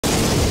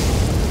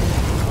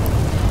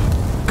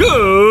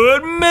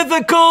Good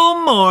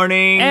mythical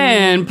morning.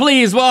 And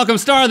please welcome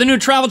star of the new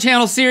Travel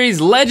Channel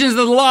series, Legends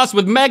of the Lost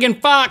with Megan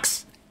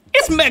Fox.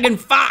 It's Megan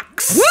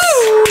Fox.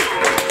 Woo!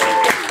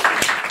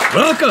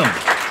 Welcome.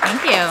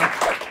 Thank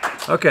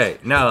you. Okay,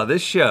 now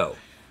this show,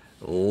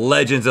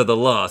 Legends of the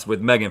Lost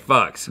with Megan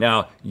Fox.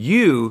 Now,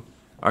 you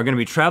are gonna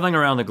be traveling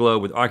around the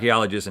globe with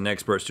archaeologists and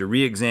experts to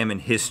re-examine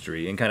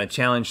history and kind of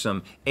challenge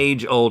some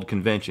age-old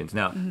conventions.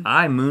 Now,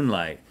 I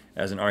moonlight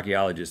as an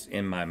archaeologist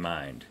in my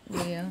mind.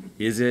 Yeah.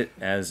 Is it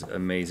as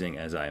amazing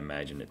as I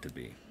imagined it to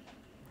be?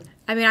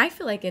 I mean, I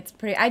feel like it's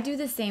pretty, I do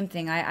the same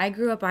thing. I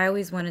grew up, I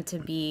always wanted to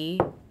be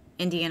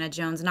Indiana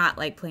Jones, not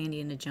like play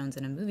Indiana Jones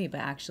in a movie,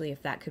 but actually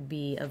if that could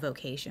be a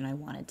vocation, I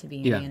wanted to be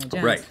Indiana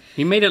Jones. Right.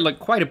 He made it look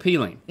quite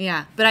appealing.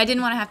 Yeah, but I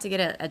didn't want to have to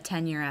get a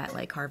tenure at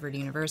like Harvard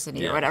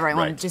University or whatever. I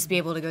wanted to just be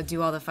able to go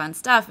do all the fun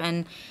stuff.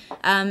 And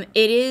it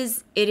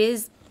is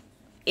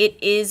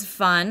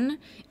fun.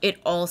 It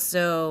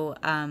also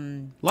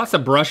Lots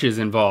of brushes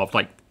involved,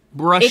 like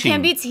brushing. it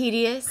can be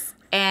tedious,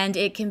 and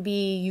it can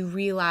be, you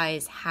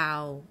realize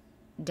how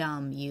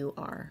dumb you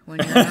are when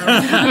you're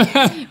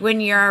around,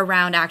 when you're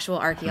around actual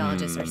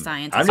archaeologists or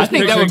scientists. I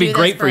think that would be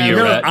great for you,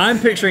 No, Rhett. I'm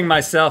picturing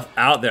myself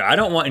out there. I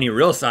don't want any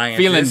real science.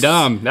 Feeling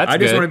dumb, that's I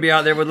just good. want to be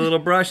out there with a little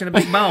brush and a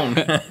big bone.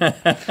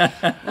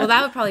 Well,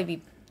 that would probably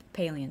be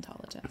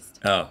paleontologist.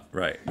 Oh,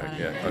 right.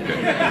 Yeah,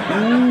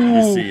 okay.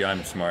 You see,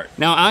 I'm smart.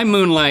 Now, I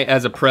moonlight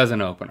as a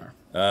present opener.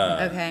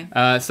 Okay.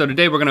 So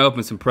today we're gonna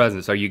open some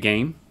presents. Are you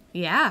game?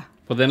 Yeah.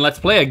 Well then let's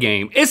play a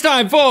game. It's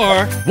time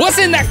for What's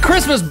in That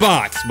Christmas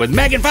Box with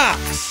Megan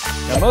Fox.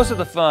 Now, most of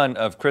the fun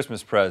of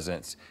Christmas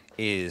presents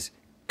is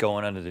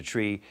going under the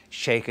tree,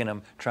 shaking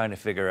them, trying to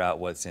figure out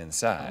what's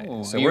inside.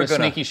 So you're a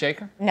sneaky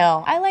shaker?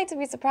 No, I like to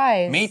be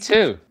surprised. Me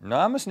too. No,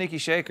 I'm a sneaky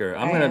shaker.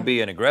 I'm gonna be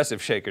an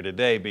aggressive shaker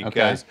today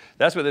because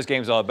that's what this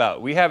game's all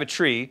about. We have a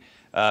tree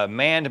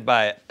manned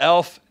by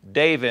Elf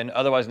Davin,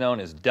 otherwise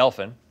known as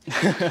Delphin.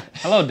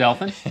 Hello,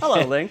 Delphin.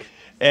 Hello, Link.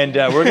 And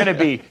we're gonna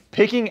be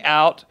picking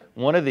out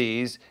one of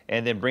these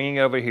and then bringing it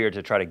over here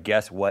to try to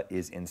guess what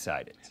is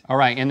inside it. All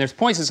right, and there's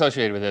points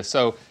associated with this.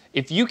 So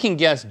if you can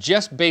guess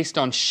just based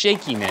on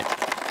shaking it,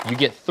 you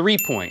get 3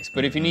 points.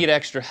 But if you need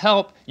extra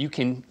help, you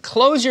can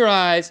close your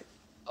eyes,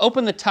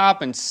 open the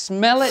top and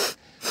smell it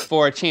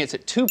for a chance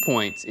at 2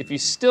 points. If you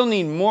still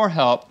need more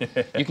help,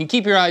 you can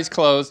keep your eyes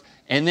closed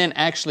and then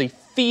actually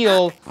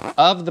feel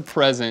of the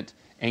present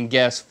and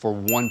guess for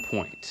 1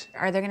 point.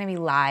 Are there going to be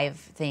live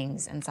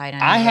things inside?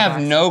 I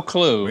have no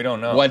clue We don't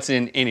know. what's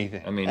in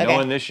anything. I mean,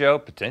 knowing this show,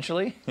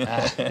 potentially.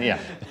 Yeah.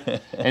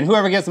 And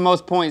whoever gets the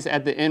most points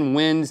at the end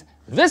wins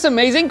this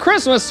amazing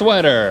Christmas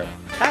sweater.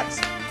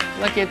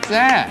 Look at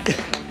that.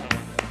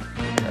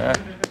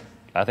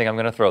 I think I'm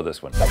gonna throw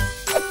this one.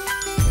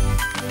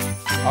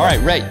 All right,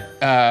 Ray,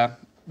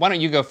 why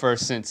don't you go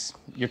first since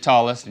you're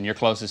tallest and you're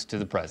closest to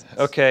the presents.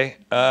 Okay,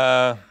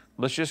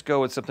 let's just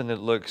go with something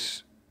that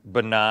looks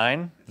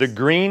benign. The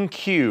green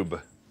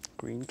cube.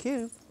 Green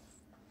cube.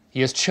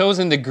 He has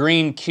chosen the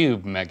green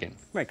cube, Megan.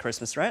 Right,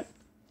 Christmas, right?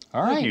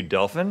 All Thank right, you,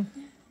 Delphin.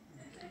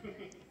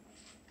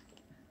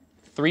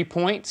 3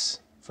 points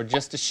for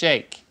just a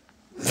shake.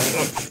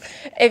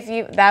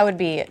 That would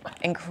be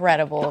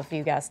incredible if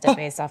you guessed it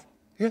based off.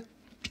 Yeah.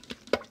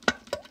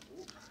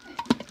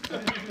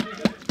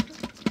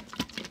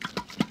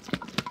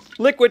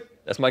 Liquid.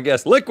 That's my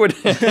guess. Liquid.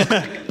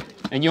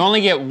 And you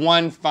only get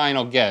one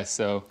final guess,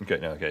 so Okay,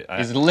 no, okay.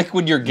 is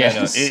liquid your Yeah,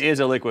 no, guess? it is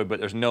a liquid, but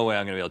there's no way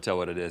I'm gonna be able to tell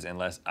what it is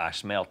unless I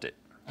smelt it.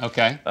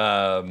 Okay.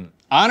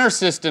 Honor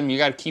system, you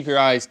gotta keep your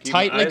eyes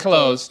tightly eyes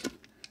closed.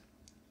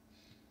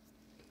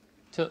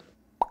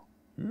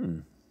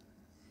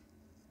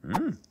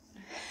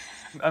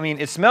 I mean,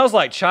 it smells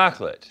like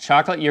chocolate.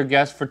 Chocolate, your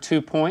guess for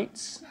 2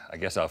 points. I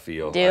guess I'll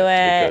feel Do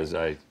it. because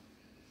I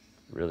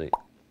really.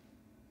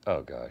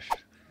 Oh gosh.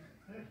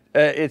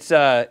 It's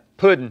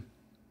pudding.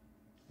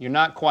 You're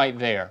not quite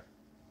there.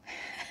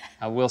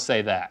 I will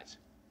say that.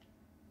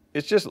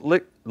 It's just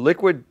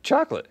liquid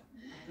chocolate.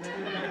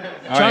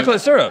 All Chocolate right,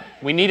 syrup.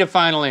 we need a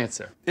final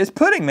answer. It's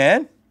pudding,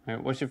 man. All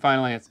right, what's your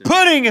final answer?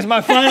 Pudding is my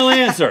final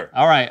answer.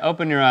 All right,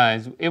 open your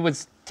eyes. It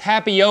was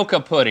tapioca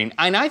pudding,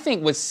 and I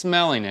think with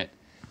smelling it,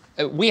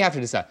 we have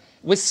to decide.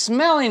 With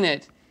smelling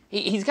it,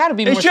 he's got to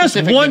be more It's just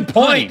specific 1 than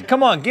point. pudding.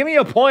 Come on, give me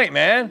a point,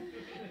 man.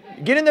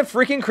 Get in the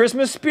freaking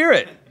Christmas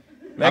spirit.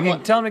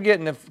 Megan, tell him to get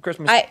in the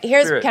Christmas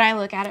spirit. Can I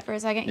look at it for a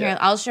second? Here, Yeah.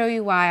 I'll show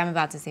you why I'm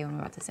about to say what I'm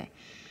about to say.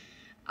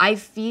 I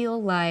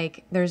feel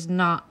like there's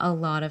not a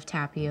lot of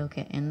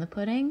tapioca in the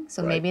pudding,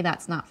 so maybe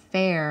that's not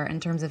fair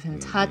in terms of him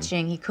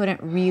touching. He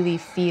couldn't really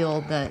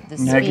feel the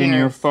sphere. Megan,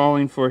 you're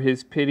falling for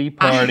his pity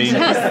party.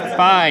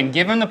 Fine,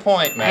 give him the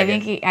point,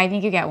 Megan. I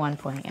think you get 1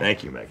 point. Yeah.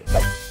 Thank you, Megan.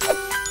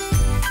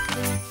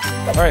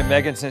 All right,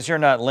 Megan, since you're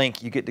not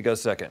Link, you get to go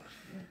second.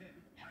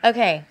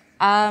 Okay,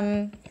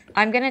 I'm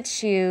gonna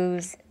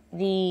choose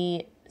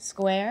the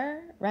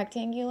square,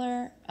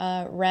 rectangular,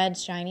 red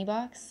shiny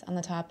box on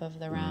the top of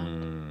the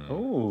round.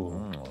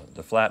 Ooh,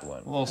 The flat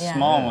one. a little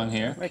small one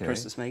here. Right,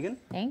 Christmas, Megan.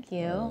 Thank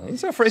you. He's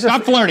so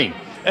Stop flirting.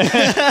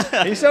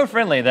 He's so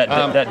friendly,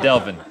 that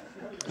Delvin.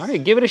 All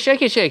right, give it a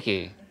shaky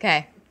shaky.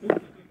 Okay.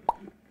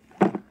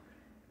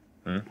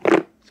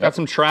 It's got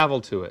some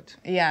travel to it.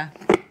 Yeah.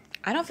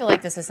 I don't feel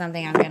like this is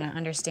something I'm gonna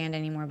understand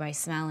anymore by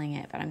smelling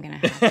it, but I'm gonna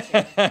have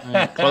to. All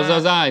right, close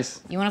those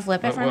eyes. You wanna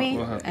flip it for me?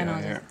 And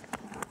I'll here.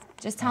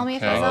 just tell me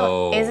if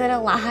Okay. is it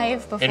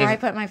alive before is- I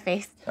put my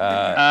face?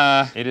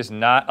 It is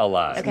not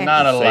alive. Okay.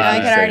 not Oh, alive. I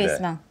Say can already that.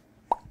 smell.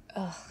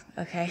 Oh,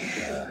 okay.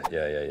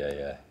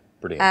 Yeah.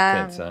 Pretty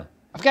intense, huh?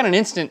 I've got an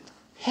instant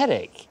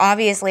headache.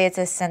 Obviously, it's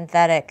a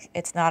synthetic.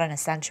 It's not an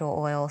essential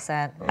oil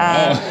scent.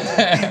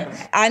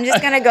 I'm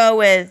just gonna go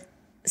with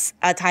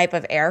a type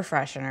of air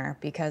freshener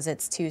because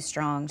it's too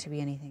strong to be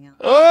anything else.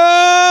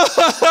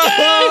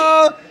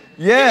 Oh!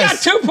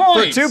 Yes. You got 2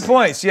 points. For 2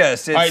 points,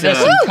 yes. It's, All right, there's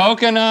some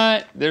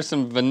coconut. There's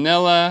some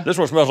vanilla. this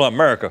one smells like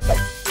America.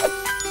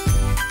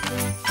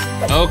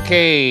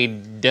 Okay,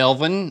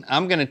 Delvin,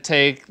 I'm gonna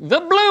take the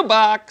blue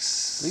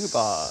box. Blue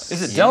box.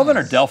 Is it Delvin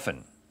or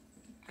Delphin?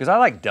 Because I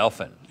like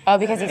Delphin. Oh,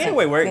 because he's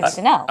Anyway, we're- he's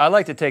an elf. I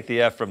like to take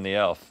the F from the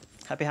elf.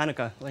 Happy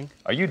Hanukkah, Link.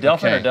 Are you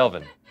Delphin or Okay.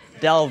 Delvin?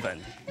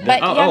 Delvin. But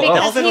yeah,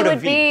 because Elvin he with a would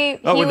V. be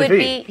Oh, with a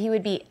V. he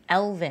would be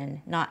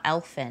elven, not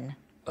elfin,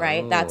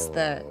 right? That's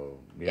the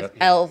Yep. if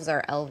elves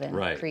are elven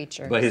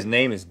creatures. But his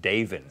name is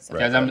Davin.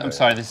 Guys, I'm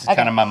sorry, this is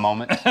kind of my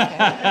moment. All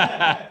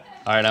right,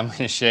 I'm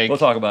gonna shake. We'll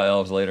talk about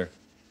elves later.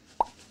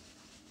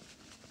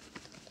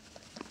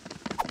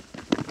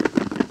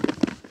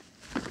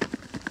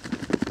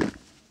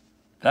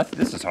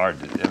 This is hard.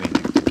 I mean,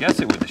 to guess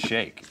it with the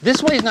shake.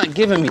 This way's not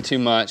giving me too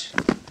much.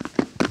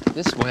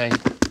 This way,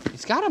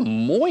 it's got a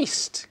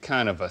moist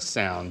kind of a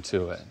sound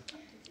to it.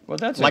 Well,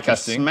 that's Like a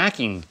interesting.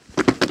 smacking,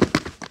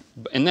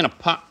 and then a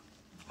pop.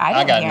 I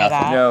don't got hear nothing.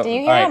 that. No, Do you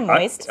hear all a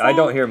right, moist I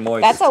don't sound? hear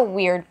moist. That's a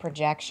weird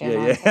projection.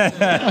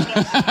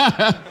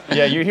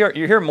 Yeah, you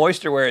hear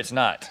moisture where it's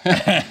not.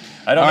 I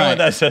don't know right. what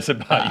that says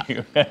about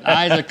you.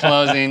 Eyes are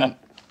closing.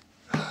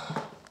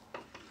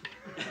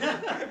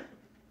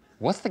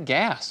 What's the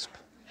gasp?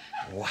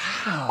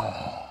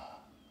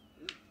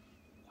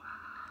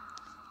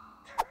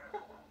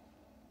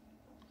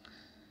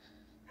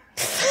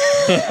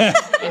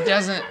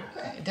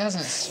 It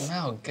doesn't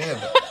smell good.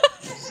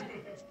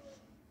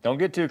 Don't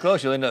get too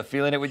close. You'll end up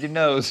feeling it with your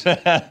nose.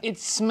 It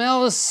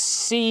smells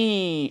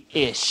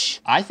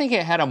sea-ish. I think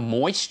it had a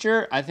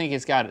moisture. I think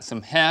it's got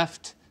some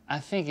heft. I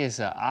think it's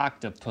an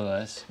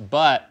octopus,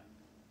 but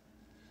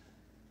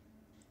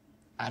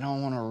I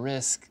don't want to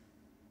risk.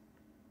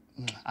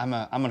 I'm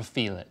gonna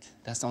feel it.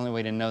 That's the only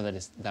way to know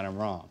that I'm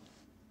wrong.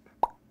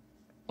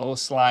 Oh,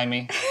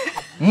 slimy,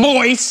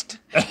 moist.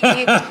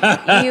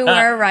 You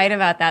were right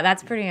about that.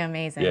 That's pretty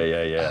amazing.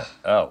 Yeah.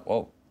 Oh,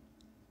 whoa.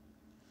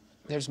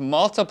 There's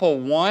multiple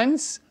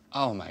ones.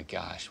 Oh my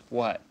gosh,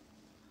 what?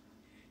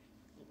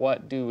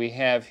 What do we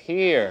have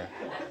here?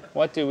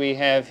 What do we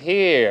have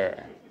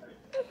here?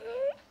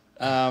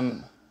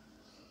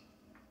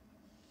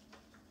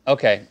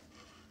 Okay.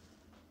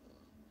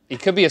 It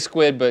could be a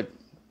squid, but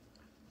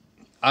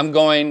I'm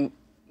going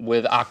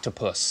with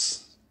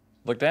octopus.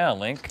 Look down,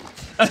 Link.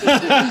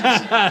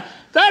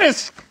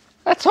 That's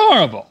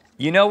horrible.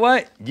 You know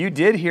what? You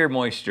did hear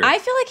moisture. I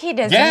feel like he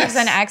deserves Yes.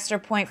 an extra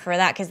point for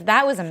that because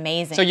that was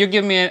amazing. So you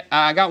give me,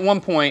 I got 1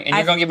 point, and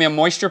you're gonna give me a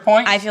moisture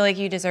point? I feel like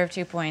you deserve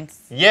 2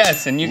 points.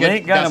 Yes, and you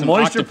Link got got a some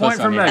moisture octopus point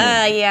on from your Megan.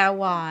 hand. Yeah,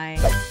 why?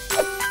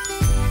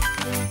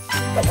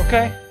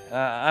 Okay,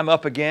 I'm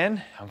up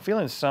again. I'm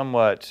feeling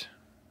somewhat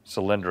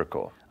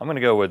cylindrical. I'm gonna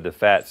go with the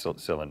fat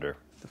cylinder.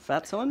 The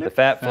fat cylinder? The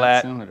fat,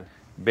 flat, cylinder.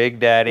 Big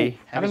Daddy.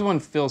 How does one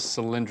feel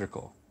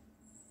cylindrical?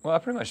 Well, I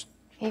pretty much,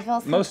 He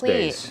feels Most complete,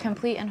 days.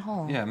 complete and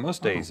whole. yeah,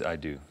 most days I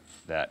do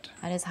that.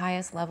 At his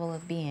highest level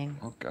of being.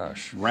 Oh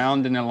gosh,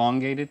 Round and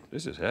elongated?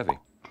 this is heavy.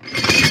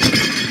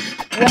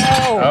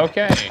 Whoa!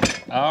 Okay,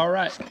 all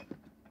right.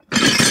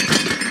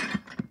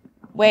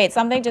 Wait,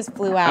 something just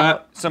flew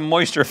out. Some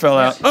moisture fell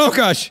out. Oh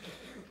gosh.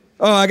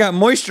 Oh, I got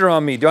moisture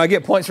on me. Do I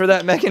get points for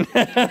that, Megan?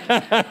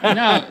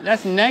 No,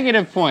 that's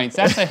negative points.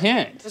 That's a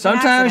hint.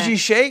 Sometimes accident. you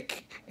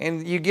shake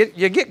and you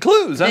get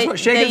clues. That's what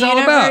shaking's the all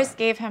universe about.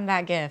 gave him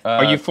that gift.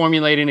 Are you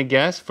formulating a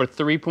guess for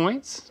 3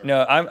 points?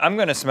 No, I'm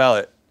gonna smell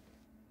it.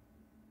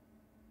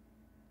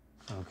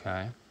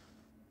 Okay.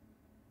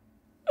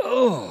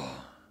 I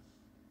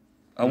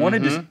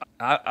wanted to.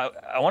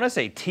 I want to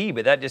say tea,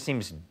 but that just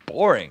seems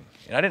boring.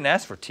 And I didn't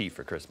ask for tea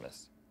for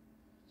Christmas.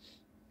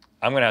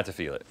 I'm gonna have to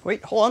feel it.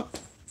 Wait, hold on.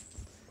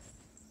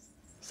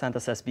 Santa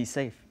says be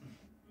safe.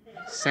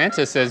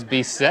 Santa says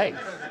be safe.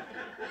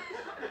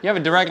 You have a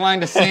direct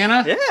line to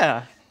Santa?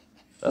 Yeah.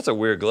 That's a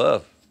weird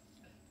glove.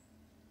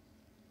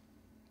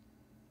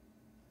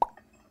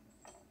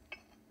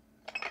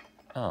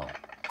 Oh.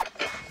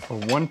 For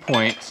 1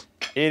 point.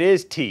 It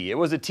is tea. It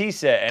was a tea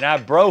set, and I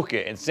broke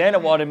it. And Santa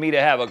wanted me to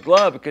have a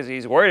glove because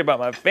he's worried about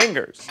my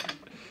fingers.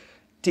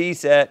 Tea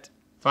set.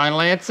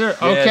 Final answer?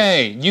 Yes.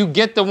 Okay, you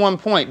get the 1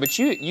 point, but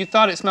you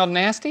thought it smelled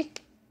nasty?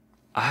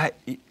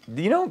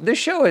 You know, this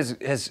show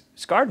has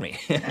scarred me.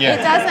 It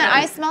doesn't.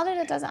 I smelled it.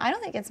 It doesn't. I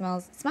don't think it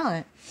smells. Smell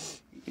it.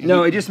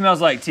 No, it just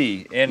smells like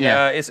tea, and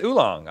Yeah. it's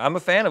oolong. I'm a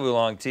fan of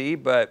oolong tea,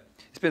 but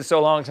it's been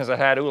so long since I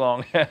had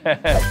oolong.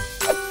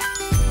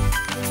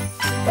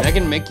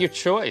 Megan, make your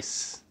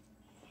choice.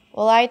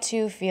 Well, I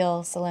too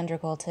feel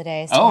cylindrical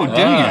today. So Oh, I'm do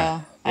gonna you?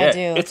 go. I Yeah,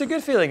 do. It's a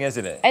good feeling,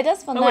 isn't it? It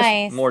does feel I wish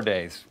nice. more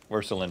days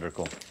were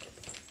cylindrical.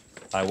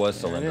 I was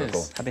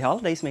cylindrical. is. Happy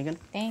holidays, Megan.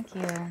 Thank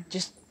you.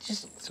 Just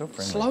So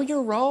friendly. slow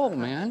your roll,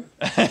 man.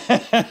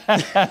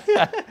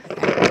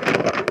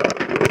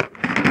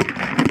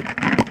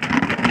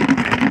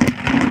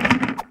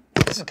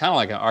 This is kind of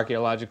like an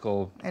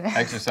archaeological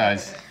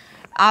exercise.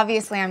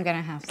 Obviously, I'm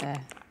gonna have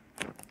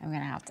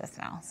to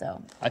smell.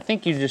 So I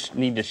think you just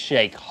need to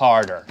shake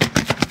harder.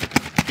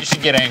 You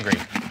should get angry.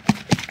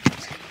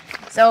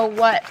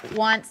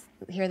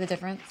 hear the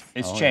difference?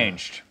 It's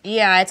changed.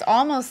 Yeah, it's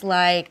almost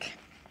like,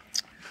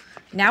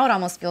 now it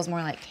almost feels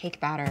more like cake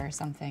batter or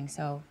something,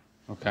 so.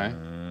 Okay.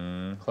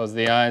 Close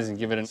the eyes and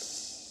give it a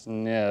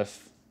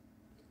sniff.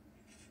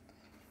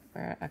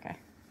 Okay.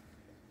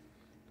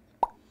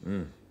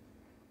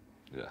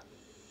 Yeah.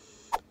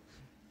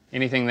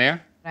 Anything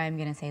there? I'm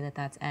gonna say that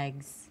that's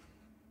eggs.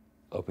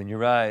 Open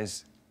your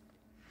eyes.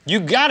 You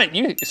got it.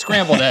 You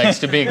scrambled eggs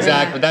to be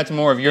exact, but that's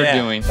more of your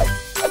Yeah. doing.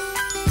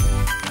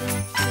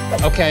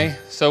 Okay,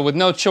 so with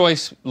no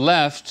choice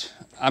left,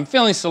 I'm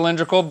feeling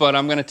cylindrical, but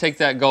I'm gonna take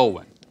that goal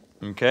win,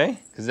 Okay.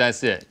 because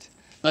that's it.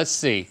 Let's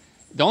see.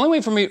 The only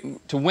way for me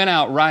to win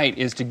outright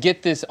is to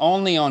get this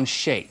only on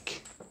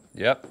shake.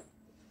 Yep.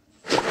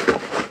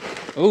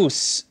 Ooh,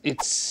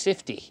 it's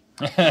sifty.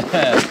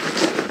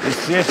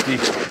 It's 50.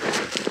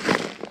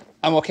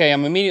 I'm okay,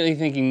 I'm immediately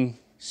thinking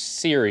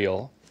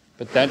cereal,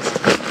 but that's...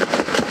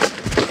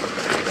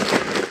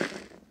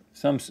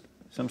 Some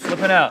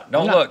slipping out.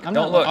 Don't I'm not- look. I'm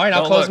Don't not- look. All right,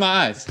 I'll Don't close look.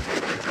 my eyes.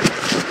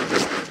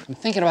 I'm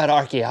thinking about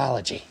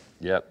archaeology.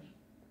 Yep.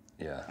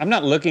 Yeah. I'm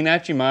not looking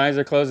at you, my eyes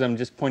are closed, I'm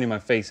just pointing my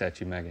face at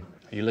you, Megan.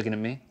 Are you looking at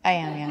me? I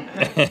am, yeah.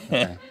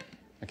 Okay.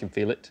 I can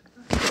feel it.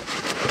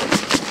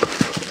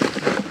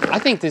 I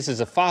think this is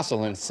a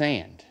fossil in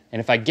sand. And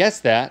if I guess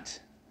that,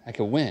 I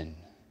could win.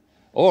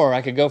 Or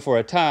I could go for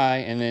a tie,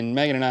 and then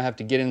Megan and I have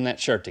to get in that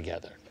shirt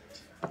together.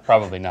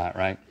 Probably not,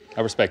 right?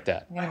 I respect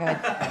that. I'm gonna go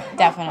with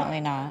definitely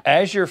not.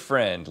 As your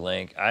friend,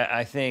 Link,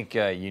 I think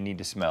you need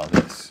to smell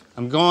this.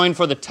 I'm going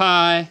for the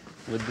tie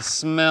with the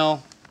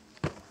smell.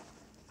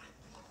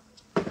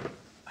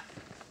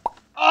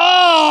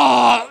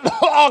 Oh!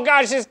 Oh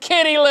gosh, it's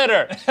kitty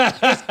litter.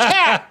 It's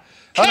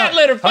cat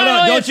litter. Hold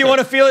on, don't you want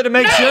to feel it to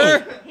make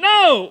sure?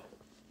 No!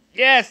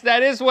 Yes,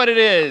 that is what it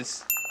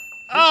is.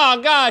 Oh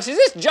gosh, is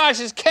this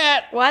Josh's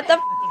cat? What the?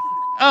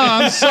 Oh,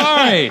 I'm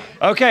sorry.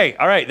 Okay,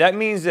 all right, that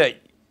means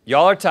that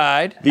y'all are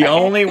tied. The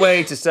only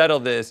way to settle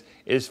this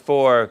is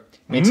for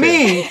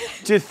me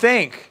to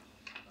think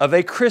of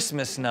a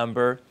Christmas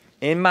number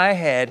in my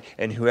head,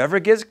 and whoever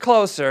gets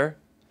closer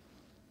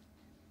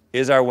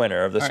is our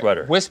winner of the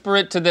sweater. Whisper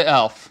it to the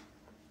elf.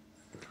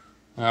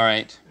 All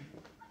right.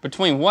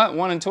 Between what,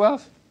 1 and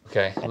 12?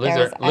 Okay,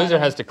 Loser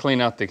has to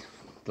clean out the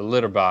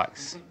litter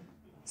box.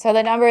 So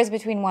the number is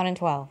between 1 and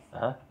 12.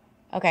 Uh-huh.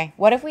 Okay.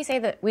 What if we say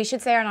that we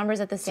should say our numbers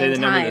at the same Say time? the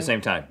number at the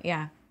same time.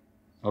 Yeah.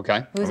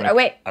 Okay. Oh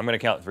wait. I'm gonna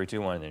count 3, 2,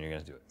 1, and then you're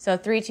gonna do it. So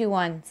 3, 2,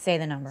 1. Say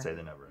the number. Say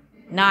the number.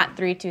 Not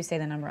 3, 2. Say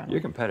the number on.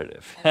 You're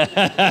competitive.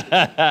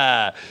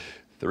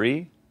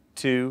 3,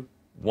 2,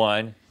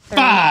 1.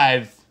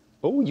 5.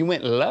 Oh, you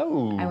went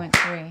low. I went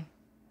 3.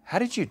 How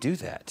did you do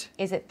that?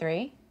 Is it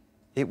 3?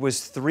 It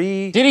was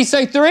 3. Did he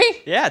say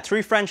 3? Yeah,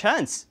 3 French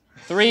hens.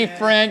 3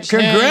 French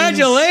hens.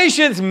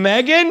 Congratulations,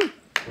 Megan!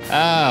 Oh,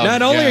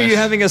 Not only are you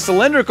having a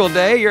cylindrical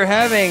day, you're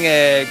having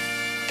a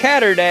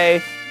catter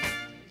day.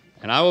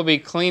 And I will be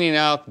cleaning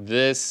out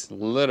this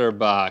litter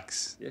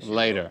box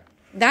later.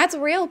 That's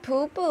real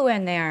poo-poo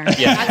in there.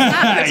 Yeah. That's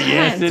not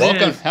pretend.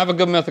 Welcome. Have a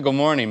good mythical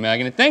morning,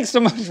 Megan. And thanks so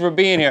much for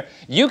being here.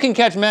 You can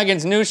catch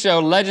Megan's new show,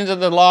 Legends of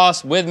the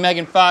Lost, with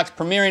Megan Fox,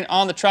 premiering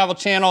on the Travel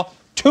Channel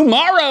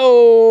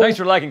tomorrow. Thanks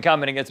for liking,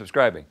 commenting, and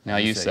subscribing. Now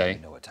you say. You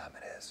know what time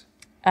it is.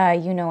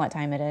 You know what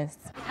time it is.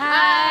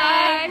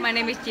 Hi, my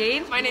name is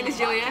Jane. My name is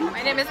Jillian.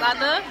 My name is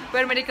Anna.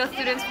 We're medical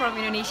students from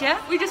Indonesia.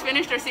 We just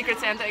finished our Secret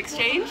Santa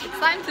exchange. It's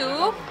time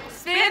to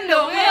spin the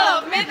wheel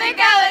of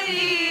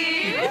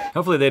mythicality.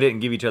 Hopefully they didn't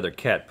give each other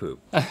cat poop.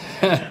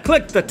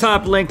 Click the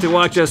top link to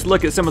watch us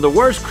look at some of the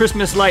worst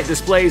Christmas light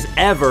displays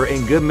ever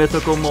in Good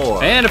Mythical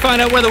More. And to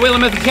find out where the wheel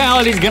of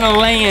mythicality is gonna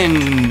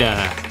land.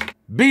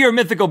 Be your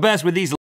mythical best with these